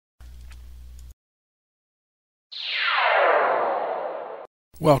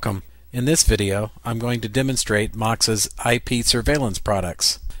Welcome. In this video, I'm going to demonstrate Moxa's IP surveillance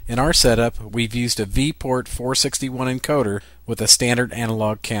products. In our setup, we've used a VPort 461 encoder with a standard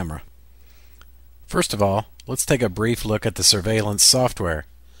analog camera. First of all, let's take a brief look at the surveillance software.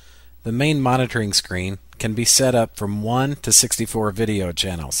 The main monitoring screen can be set up from 1 to 64 video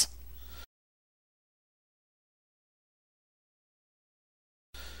channels.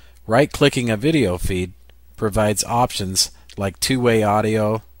 Right-clicking a video feed provides options like two-way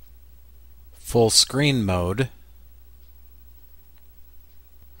audio, full screen mode,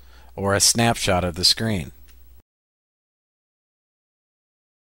 or a snapshot of the screen.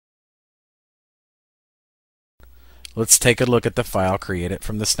 Let's take a look at the file created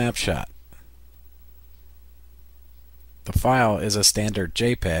from the snapshot. The file is a standard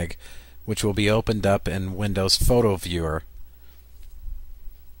JPEG, which will be opened up in Windows Photo Viewer.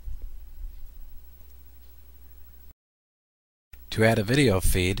 To add a video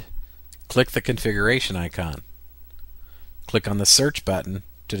feed, click the configuration icon. Click on the search button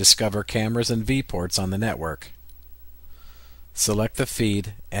to discover cameras and VPorts on the network. Select the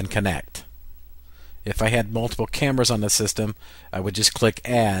feed and connect. If I had multiple cameras on the system, I would just click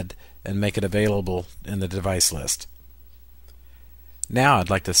Add and make it available in the device list. Now I'd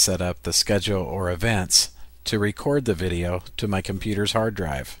like to set up the schedule or events to record the video to my computer's hard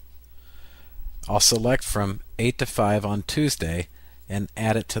drive. I'll select from 8 to 5 on Tuesday and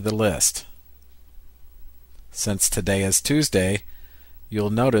add it to the list. Since today is Tuesday, you'll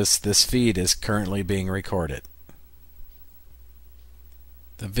notice this feed is currently being recorded.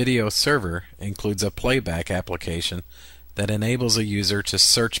 The video server includes a playback application that enables a user to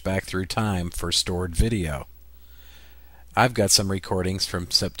search back through time for stored video. I've got some recordings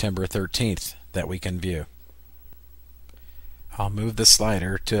from September 13th that we can view. I'll move the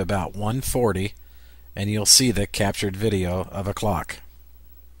slider to about 140 and you'll see the captured video of a clock.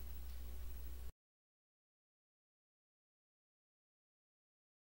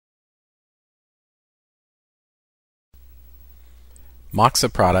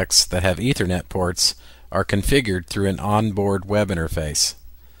 Moxa products that have Ethernet ports are configured through an onboard web interface.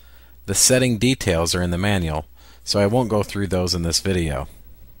 The setting details are in the manual, so I won't go through those in this video.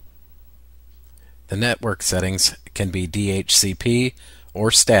 The network settings can be DHCP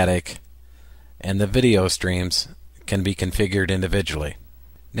or static, and the video streams can be configured individually.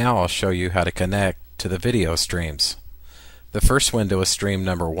 Now I'll show you how to connect to the video streams. The first window is stream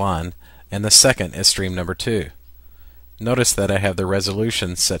number 1, and the second is stream number 2. Notice that I have the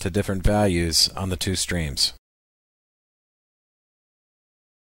resolution set to different values on the two streams.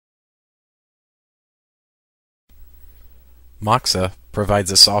 Moxa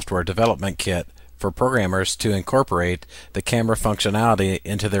provides a software development kit for programmers to incorporate the camera functionality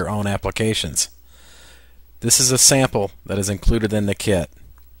into their own applications. This is a sample that is included in the kit.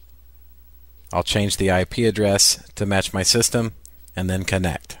 I'll change the IP address to match my system and then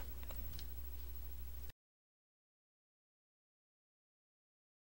connect.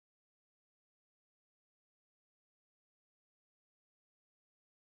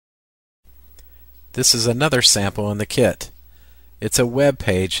 This is another sample in the kit. It's a web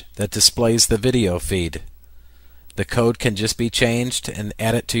page that displays the video feed. The code can just be changed and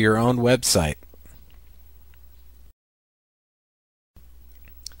added to your own website.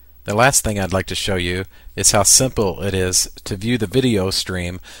 The last thing I'd like to show you is how simple it is to view the video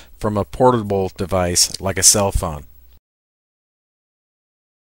stream from a portable device like a cell phone.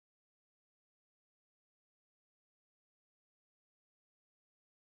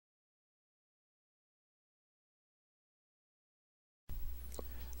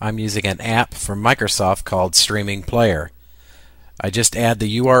 I'm using an app from Microsoft called Streaming Player. I just add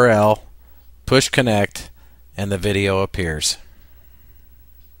the URL, push connect, and the video appears.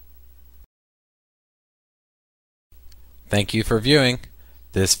 Thank you for viewing.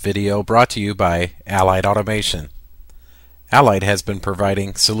 This video brought to you by Allied Automation. Allied has been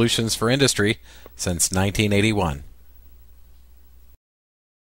providing solutions for industry since 1981.